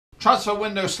Transfer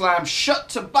window slam shut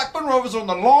to Blackburn Rovers on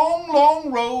the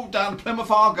long road down to Plymouth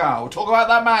Argyle. We'll talk about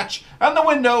that match and the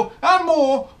window and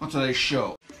more on today's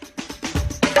show.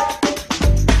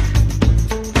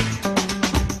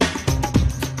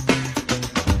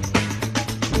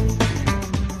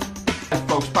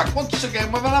 Folks, back once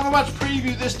again with another match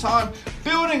preview, this time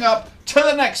building up to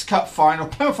the next cup final,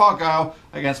 Plymouth Argyle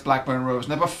against Blackburn Rovers.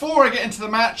 Now, before I get into the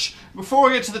match, before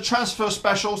I get to the transfer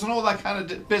specials and all that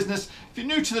kind of business, if you're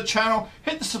new to the channel,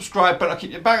 hit the subscribe button. I'll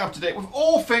keep you bang up to date with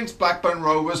all things Blackburn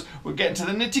Rovers. We're getting to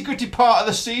the nitty-gritty part of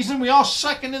the season. We are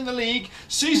second in the league.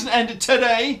 Season ended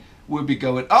today. We'll be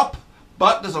going up,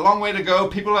 but there's a long way to go.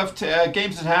 People have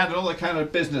games at hand and all that kind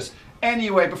of business.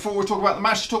 Anyway, before we talk about the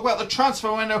match, let's talk about the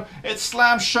transfer window. It's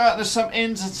slammed shut. There's some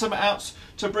ins and some outs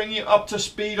to bring you up to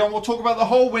speed on. We'll talk about the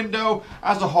whole window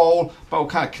as a whole, but we'll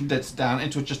kind of condense it down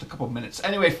into just a couple of minutes.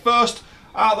 Anyway, first,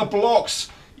 out of the blocks.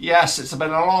 Yes, it's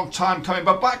been a long time coming,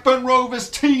 but Blackburn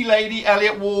Rovers T-Lady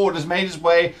Ewood Park has made his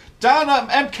way down at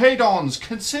MK Dons.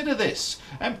 Consider this.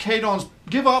 MK Dons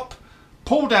give up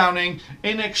Paul Downing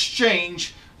in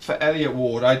exchange for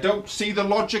Ewood Park. I don't see the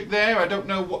logic there. I don't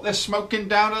know what they're smoking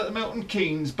down at the Milton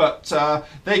Keynes, but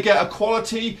they get a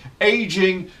quality,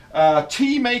 aging,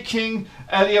 tea-making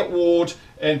Ewood Park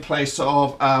in place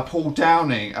of Paul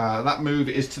Downing. That move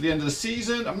is to the end of the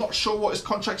season. I'm not sure what his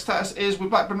contract status is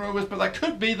with Blackburn Rovers, but that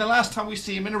could be the last time we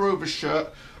see him in a Rovers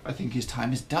shirt. I think his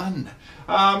time is done.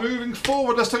 Moving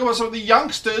forward, let's talk about some of the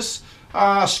youngsters.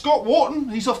 Scott Wharton,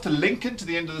 he's off to Lincoln to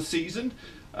the end of the season.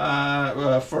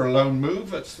 For a loan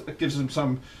move. It gives them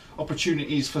some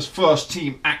opportunities for first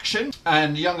team action.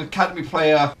 And young academy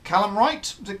player Callum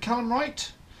Wright, is it Callum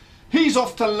Wright? He's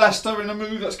off to Leicester in a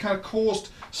move that's kind of caused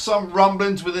some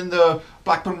rumblings within the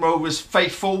Blackburn Rovers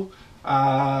faithful.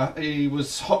 He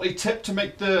was hotly tipped to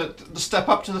make the step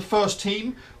up to the first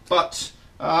team, but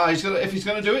if he's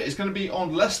going to do it, it's going to be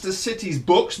on Leicester City's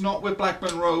books, not with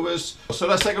Blackburn Rovers. So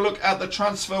let's take a look at the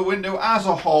transfer window as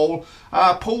a whole.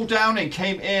 Paul Downing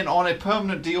came in on a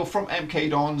permanent deal from MK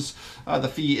Dons. The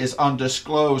fee is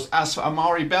undisclosed. As for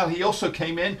Amari Bell, he also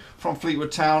came in from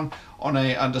Fleetwood Town on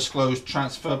a undisclosed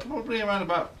transfer, probably around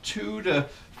about £200,000 to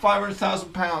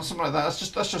 £500,000, something like that.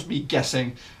 That's just me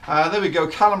guessing. There we go.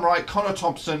 Callum Wright, Connor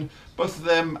Thompson, both of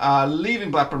them leaving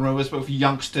Blackburn Rovers, both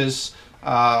youngsters.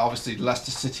 Obviously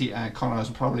Leicester City, and Connor has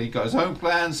probably got his own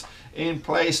plans in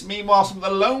place. Meanwhile, some of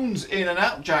the loans in and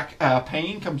out. Jack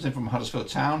Payne comes in from Huddersfield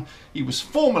Town. He was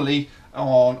formerly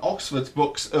on Oxford's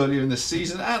books earlier in the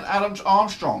season. And Adam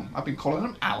Armstrong, I've been calling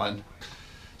him Alan.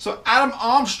 So Adam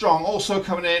Armstrong also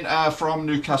coming in from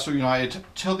Newcastle United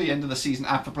till the end of the season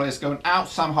after players going out.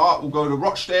 Sam Hart will go to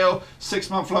Rochdale,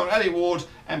 6-month loan. Ewood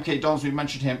Park, MK Dons, we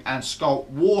mentioned him, and Scott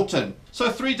Wharton. So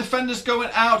 3 defenders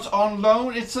going out on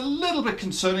loan. It's a little bit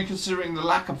concerning considering the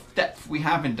lack of depth we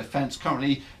have in defence.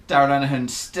 Currently, Darrell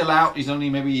Lenihan's still out. He's only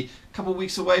maybe a couple of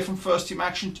weeks away from first team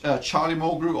action. Charlie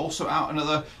Mulgrew also out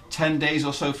another 10 days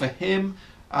or so for him.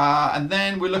 And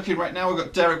then we're looking right now, we've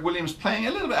got Derek Williams playing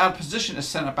a little bit out of position as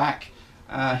centre back.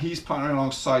 He's partnering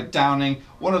alongside Downing.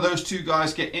 One of those two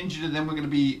guys get injured, and then we're going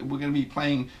to be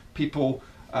playing people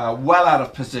well out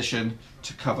of position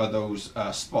to cover those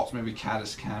spots. Maybe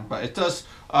Caddis can, but it does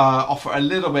offer a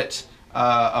little bit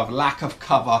of lack of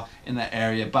cover in that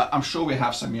area. But I'm sure we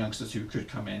have some youngsters who could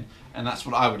come in, and that's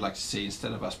what I would like to see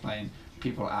instead of us playing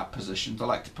people out positions. I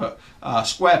like to put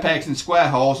square pegs in square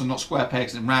holes and not square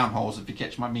pegs in round holes, if you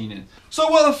catch my meaning. So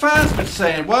what have the fans been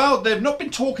saying? Well, they've not been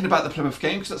talking about the Plymouth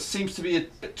game because that seems to be a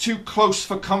bit too close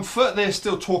for comfort. They're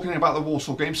still talking about the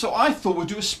Walsall game. So I thought we'd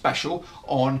do a special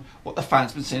on what the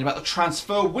fans have been saying about the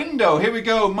transfer window. Here we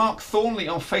go. Mark Thornley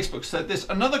on Facebook said this: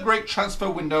 another great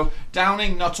transfer window.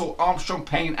 Downing, Nuttall, Armstrong,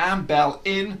 Payne and Bell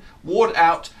in, Ward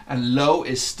out, and Lowe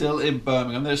is still in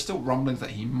Birmingham. There's still rumblings that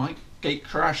he might gate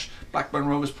crash Blackburn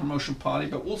Rovers promotion party,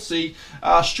 but we'll see.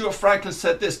 Stuart Franklin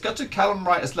said this: gutted Callum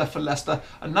Wright has left for Leicester.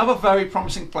 Another very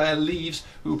promising player leaves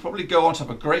who will probably go on to have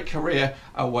a great career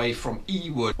away from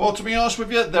Ewood. Well, to be honest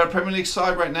with you, they're a Premier League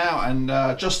side right now,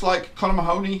 and just like Conor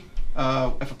Mahoney,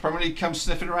 if a Premier League comes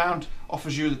sniffing around,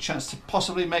 offers you the chance to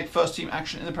possibly make first team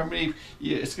action in the Premier League,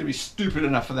 it's going to be stupid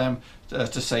enough for them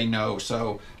to say no.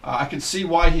 So I can see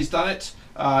why he's done it.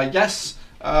 Yes,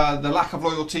 the lack of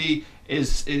loyalty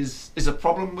is a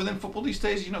problem within football these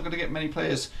days. You're not going to get many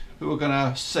players who are going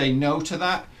to say no to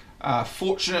that.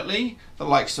 Fortunately, the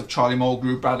likes of Charlie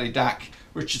Mulgrew, Bradley Dack,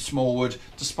 Richard Smallwood,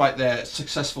 despite their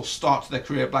successful start to their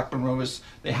career at Blackburn Rovers,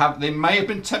 they may have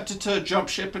been tempted to jump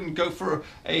ship and go for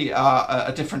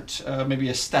a different, maybe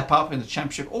a step up in the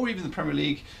Championship or even the Premier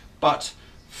League. But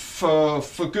for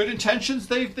good intentions,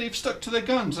 they've stuck to their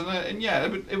guns, and yeah,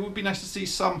 it would be nice to see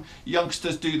some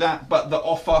youngsters do that. But the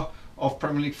offer of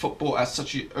Premier League football at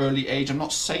such an early age, I'm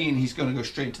not saying he's going to go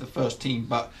straight into the first team,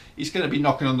 but he's going to be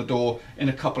knocking on the door in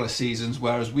a couple of seasons,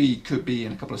 whereas we could be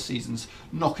in a couple of seasons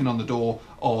knocking on the door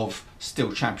of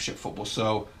still Championship football.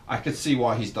 So I could see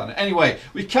why he's done it. Anyway,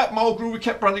 we kept Mulgrew, we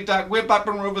kept Bradley Dack, we're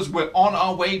Blackburn Rovers, we're on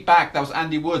our way back. That was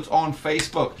Andy Woods on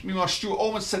Facebook. Meanwhile, Stuart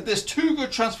Allman said this: 2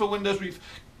 good transfer windows, we've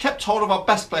kept hold of our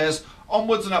best players,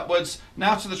 onwards and upwards,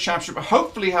 now to the Championship, but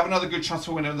hopefully have another good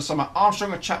transfer window in the summer.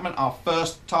 Armstrong and Chapman are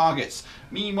first targets.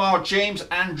 Meanwhile, James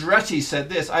Andretti said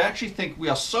this: I actually think we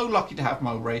are so lucky to have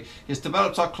Mowbray. He's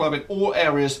developed our club in all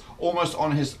areas almost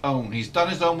on his own. He's done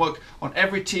his own work on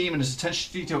every team and his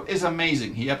attention to detail is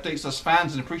amazing. He updates us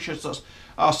fans and appreciates us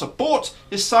our support.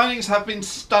 His signings have been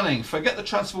stunning. Forget the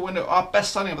transfer window. Our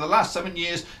best signing over the last 7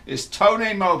 years is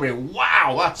Tony Mowbray.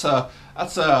 Wow, that's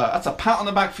a pat on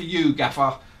the back for you,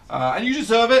 Gaffer. And you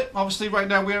deserve it. Obviously, right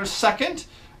now we're in second.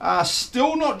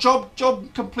 Still not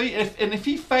job complete. If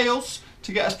he fails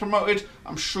to get us promoted,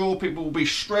 I'm sure people will be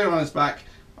straight on his back.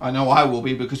 I know I will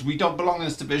be, because we don't belong in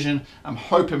this division. I'm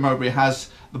hoping Mowbray has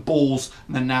the balls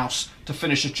and the nous to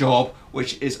finish a job,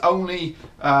 which is only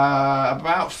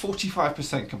about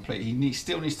 45% complete. He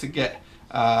still needs to get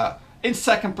in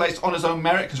second place on his own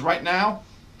merit, because right now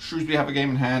Shrewsbury have a game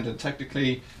in hand, and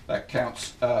technically that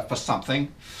counts for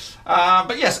something.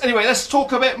 But yes, anyway, let's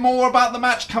talk a bit more about the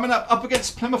match coming up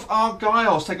against Plymouth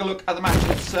Argyle. Let's take a look at the match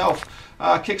itself.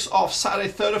 Kicks off Saturday,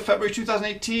 3rd of February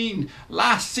 2018.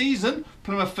 Last season,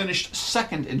 Plymouth finished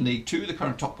second in League Two. The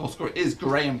current top goal scorer is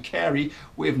Graham Carey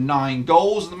with 9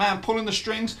 goals. The man pulling the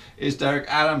strings is Derek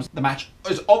Adams. The match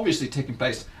is obviously taking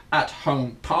place at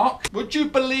Home Park. Would you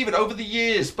believe it? Over the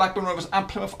years, Blackburn Rovers and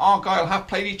Plymouth Argyle have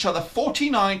played each other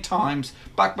 49 times.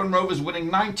 Blackburn Rovers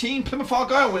winning 19, Plymouth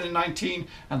Argyle winning 19,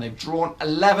 and they've drawn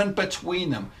 11 between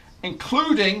them,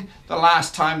 including the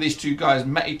last time these two guys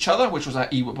met each other, which was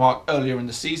at Ewood Park earlier in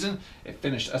the season. It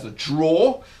finished as a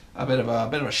draw, a bit of a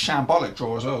shambolic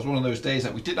draw as well. It was one of those days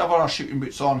that we did have our shooting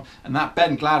boots on, and that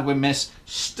Ben Gladwin miss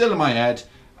still in my head,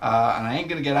 and I ain't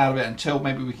going to get out of it until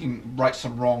maybe we can right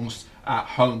some wrongs at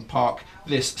Home Park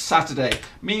this Saturday.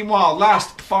 Meanwhile,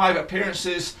 last 5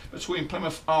 appearances between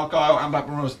Plymouth Argyle and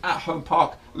Blackburn Rovers at Home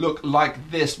Park look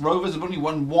like this. Rovers have only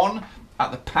won 1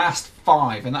 at the past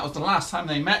 5, and that was the last time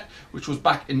they met, which was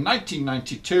back in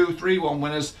 1992, 3-1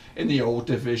 winners in the old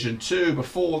Division 2.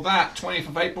 Before that, 20th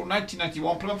of April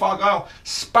 1991, Plymouth Argyle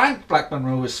spanked Blackburn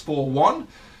Rovers 4-1.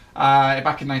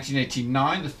 Back in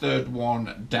 1989, the third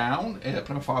one down,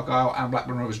 Plymouth Argyle and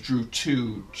Blackburn Rovers drew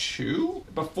 2-2.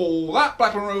 Before that,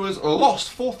 Blackburn Rovers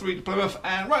lost 4-3 to Plymouth,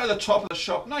 and right at the top of the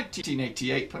shop,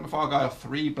 1988, Plymouth Argyle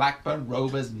 3, Blackburn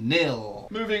Rovers 0.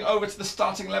 Moving over to the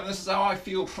starting 11, this is how I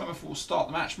feel Plymouth will start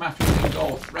the match. Matthews in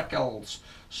goal, Threckles,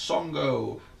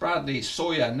 Songo, Bradley,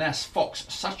 Sawyer, Ness, Fox,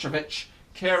 Satrovic,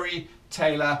 Carey,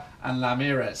 Taylor and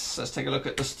Ramirez. Let's take a look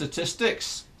at the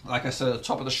statistics. Like I said, at the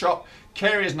top of the shop,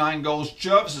 Carey has 9 goals,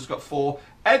 Jervis has got 4,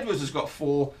 Edwards has got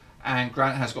 4, and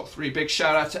Grant has got 3. Big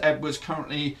shout out to Edwards,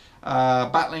 currently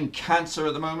battling cancer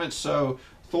at the moment, so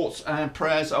thoughts and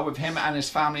prayers are with him and his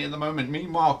family at the moment.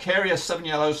 Meanwhile, Carey has 7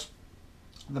 yellows,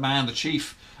 the man, the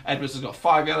chief. Edwards has got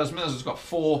 5 yellows, Millers has got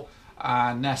 4,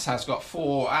 and Ness has got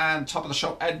 4. And top of the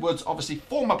shop, Edwards, obviously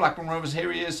former Blackburn Rovers.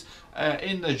 Here he is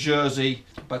in the jersey.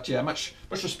 But yeah, much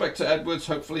respect to Edwards.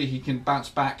 Hopefully he can bounce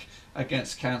back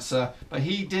against cancer. But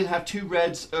he did have 2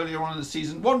 reds earlier on in the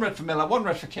season. 1 red for Miller, 1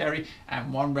 red for Carey,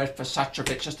 and 1 red for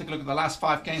Satrovic. Just take a look at the last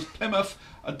 5 games. Plymouth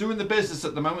are doing the business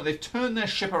at the moment. They've turned their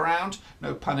ship around,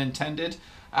 no pun intended.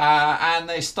 And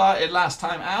they started last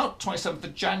time out, 27th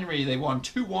of January. They won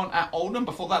 2-1 at Oldham.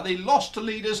 Before that, they lost to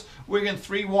leaders Wigan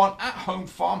 3-1 at Home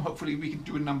Farm. Hopefully, we can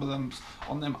do a number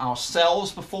on them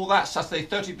ourselves. Before that, Saturday,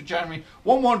 30th of January,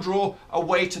 1-1 draw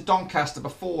away to Doncaster.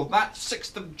 Before that,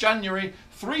 6th of January,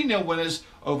 3-0 winners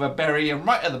over Bury. And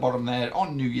right at the bottom there,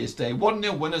 on New Year's Day,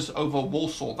 1-0 winners over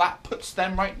Walsall. That puts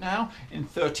them right now in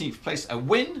 13th place. A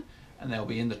win, and they'll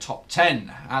be in the top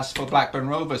 10. As for Blackburn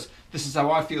Rovers, this is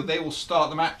how I feel they will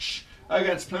start the match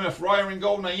against Plymouth. Ryer in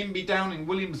goal, Naimbi, Downing,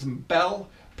 Williams and Bell,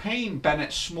 Payne,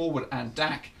 Bennett, Smallwood and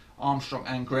Dack, Armstrong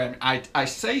and Graham. I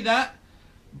say that,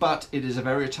 but it is a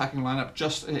very attacking lineup.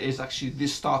 It is actually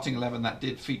this starting 11 that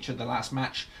did feature the last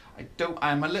match.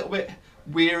 I'm a little bit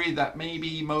weary that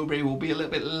maybe Mowbray will be a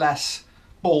little bit less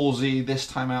ballsy this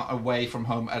time out away from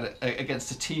home against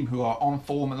a team who are on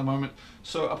form at the moment.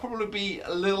 So I'll probably be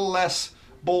a little less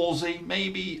ballsy.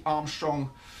 Maybe Armstrong.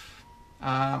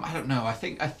 I don't know. I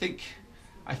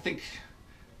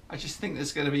just think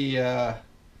there's going to be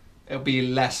it'll be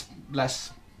less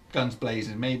guns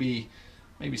blazing. Maybe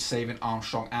maybe saving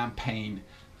Armstrong and Payne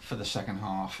for the second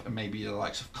half, and maybe the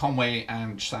likes of Conway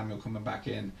and Samuel coming back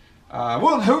in.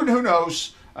 Well, who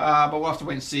knows? But we'll have to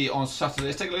wait and see on Saturday.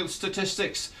 Let's take a look at the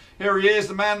statistics. Here he is,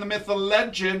 the man, the myth, the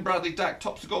legend. Bradley Dack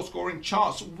tops the goal scoring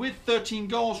charts with 13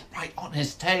 goals, right on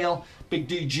his tail. Big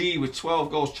DG with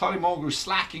 12 goals. Charlie Mulgrew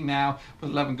slacking now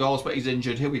with 11 goals, but he's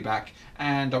injured. He'll be back.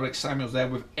 And Dominic Samuel's there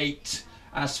with 8.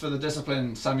 As for the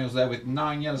discipline, Samuel's there with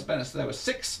 9. Yellis Bennett's there with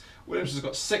 6. Williams has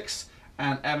got 6.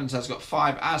 And Evans has got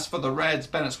 5. As for the Reds,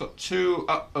 Bennett's got 2.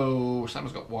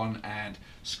 Samuel's got 1. And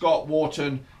Scott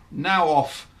Wharton now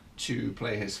off to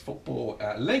play his football.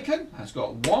 Lincoln has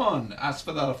got 1. As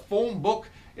for the form book,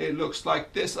 it looks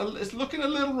like this. It's looking a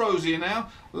little rosier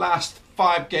now. Last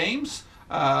 5 games,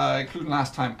 including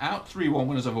last time out. 3-1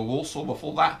 winners over Walsall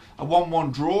before that. A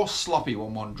 1-1 draw, sloppy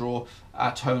 1-1 draw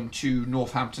at home to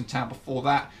Northampton Town before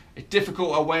that. A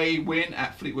difficult away win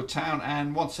at Fleetwood Town.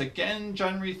 And once again,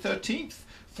 January 13th,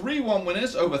 3-1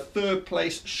 winners over third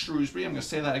place Shrewsbury. I'm going to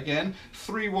say that again.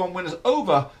 3-1 winners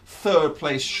over third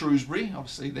place Shrewsbury.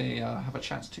 Obviously, they have a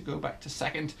chance to go back to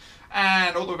second.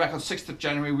 And all the way back on 6th of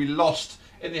January, we lost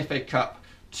in the FA Cup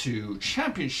to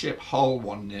Championship Hull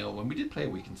 1-0. And we did play a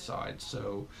weekend side.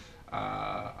 So,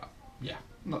 yeah,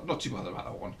 not too bothered about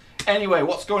that one. Anyway,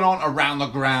 what's going on around the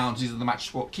grounds? These are the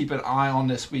matches we'll keep an eye on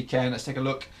this weekend. Let's take a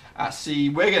look at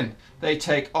Wigan. They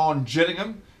take on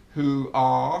Gillingham, who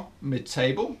are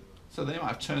mid-table, so they might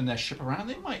have turned their ship around.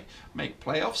 They might make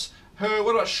playoffs.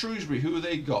 What about Shrewsbury? Who have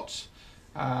they got?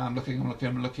 I'm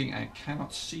looking, and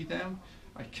cannot see them.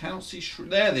 I cannot see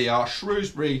there they are.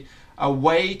 Shrewsbury,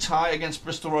 away tie against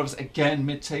Bristol Rovers, again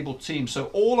mid-table team. So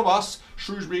all of us,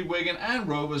 Shrewsbury, Wigan and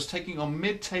Rovers, taking on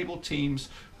mid-table teams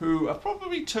who have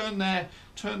probably turned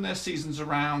their seasons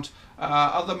around.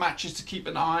 Other matches to keep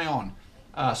an eye on.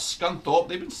 Scunthorpe,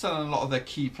 they've been selling a lot of their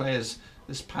key players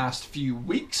this past few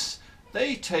weeks.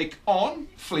 They take on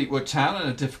Fleetwood Town in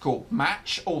a difficult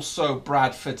match. Also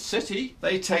Bradford City.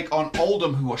 They take on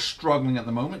Oldham, who are struggling at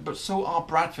the moment, but so are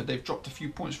Bradford. They've dropped a few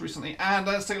points recently. And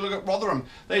let's take a look at Rotherham.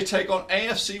 They take on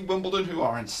AFC Wimbledon, who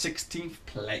are in 16th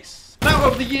place. Now,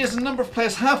 over the years, a number of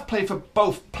players have played for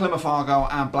both Plymouth Argyle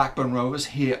and Blackburn Rovers.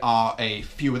 Here are a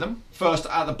few of them. First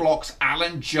at the blocks,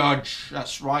 Alan Judge.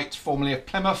 That's right, formerly of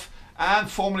Plymouth and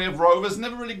formerly of Rovers.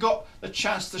 Never really got the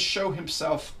chance to show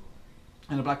himself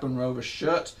in a Blackburn Rovers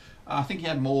shirt. I think he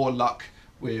had more luck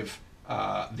with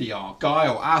the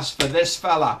Argyle. As for this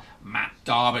fella, Matt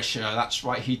Derbyshire, that's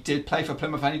right, he did play for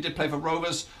Plymouth and he did play for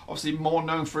Rovers. Obviously more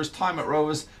known for his time at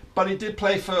Rovers, but he did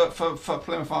play for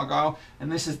Plymouth Argyle, and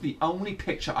this is the only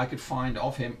picture I could find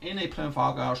of him in a Plymouth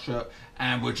Argyle shirt.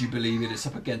 And would you believe it, it's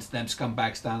up against them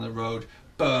scumbags down the road,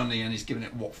 Burnley, and he's giving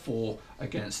it, what, 4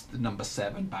 against the number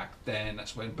 7 back then.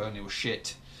 That's when Burnley was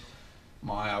shit.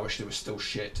 I wish they were still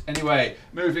shit. Anyway,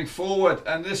 moving forward,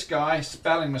 and this guy,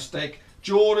 spelling mistake,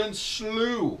 Jordan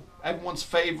Slew. Everyone's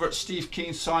favourite Steve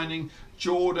Keane signing,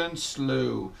 Jordan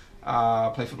Slew.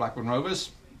 Played for Blackburn Rovers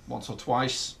once or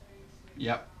twice.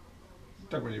 Yep.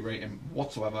 Don't really rate him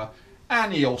whatsoever.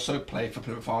 And he also played for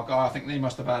Plymouth Argyle. I think they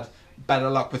must have had better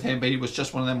luck with him, but he was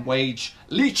just one of them wage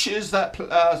leeches that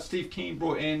Steve Keane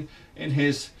brought in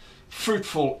his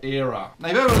fruitful era. Now,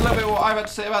 you've heard a little bit what I've had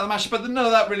to say about the match, but none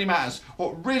of that really matters.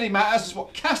 What really matters is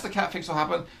what Cast the Cat thinks will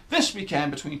happen this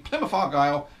weekend between Plymouth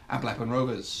Argyle and Blackburn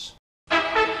Rovers.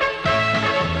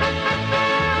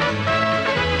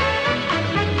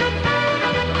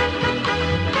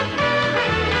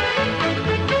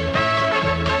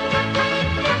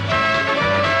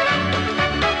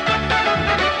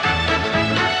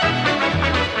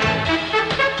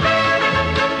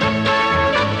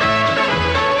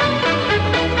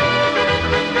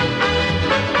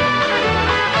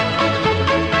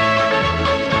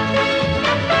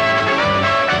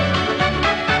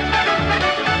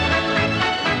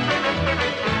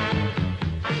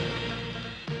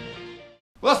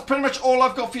 Pretty much all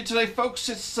I've got for you today, folks.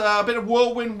 It's a bit of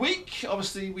whirlwind week.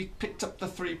 Obviously, we picked up the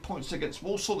 3 points against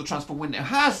Walsall. The transfer window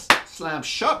has slammed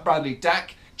shut. Bradley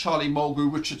Dack, Charlie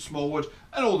Mulgrew, Richard Smallwood,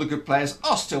 and all the good players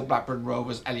are still Blackburn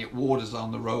Rovers. Elliot Ward is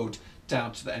on the road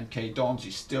down to the MK Dons.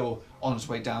 He's still on his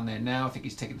way down there now. I think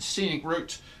he's taking the scenic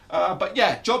route. But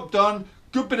yeah, job done.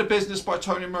 Good bit of business by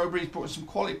Tony Mowbray. He's brought in some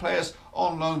quality players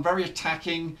on loan. Very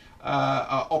attacking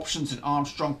options in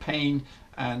Armstrong, Payne,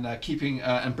 and keeping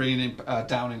and bringing in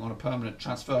Downing on a permanent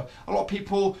transfer. A lot of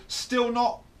people still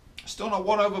not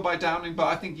won over by Downing, but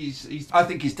I think he's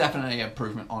definitely an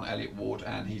improvement on Elliot Ward,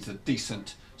 and he's a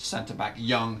decent centre back,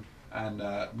 young, and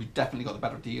we definitely got the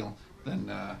better deal than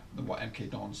what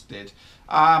MK Dons did.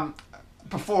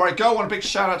 Before I go, I want a big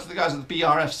shout out to the guys at the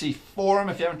BRFC forum.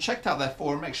 If you haven't checked out their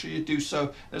forum, make sure you do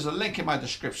so. There's a link in my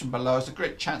description below. It's a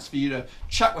great chance for you to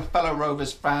chat with fellow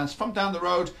Rovers fans from down the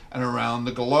road and around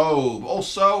the globe.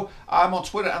 Also, I'm on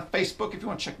Twitter and Facebook if you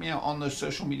want to check me out on those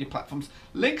social media platforms.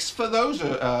 Links for those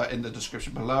are in the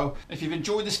description below. If you've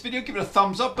enjoyed this video, give it a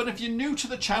thumbs up. And if you're new to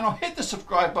the channel, hit the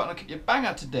subscribe button and keep you bang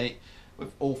up to date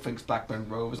with all things Blackburn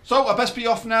Rovers. So I best be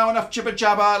off now. Enough jibber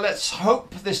jabber. Let's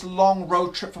hope this long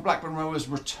road trip for Blackburn Rovers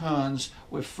returns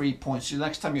with 3 points. So the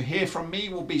next time you hear from me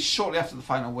will be shortly after the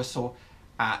final whistle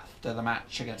after the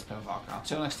match against Plymouth Argyle.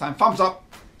 Until next time, thumbs up,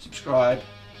 subscribe,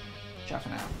 ciao for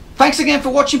now. Thanks again for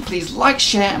watching. Please like,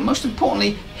 share, and most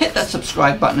importantly, hit that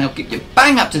subscribe button. It'll keep you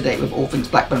bang up to date with all things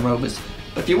Blackburn Rovers.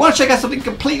 But if you want to check out something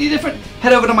completely different,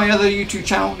 head over to my other YouTube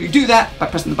channel. You do that by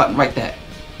pressing the button right there.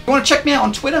 If you want to check me out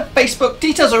on Twitter, Facebook,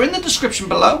 details are in the description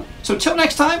below. So until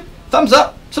next time, thumbs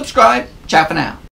up, subscribe, ciao for now.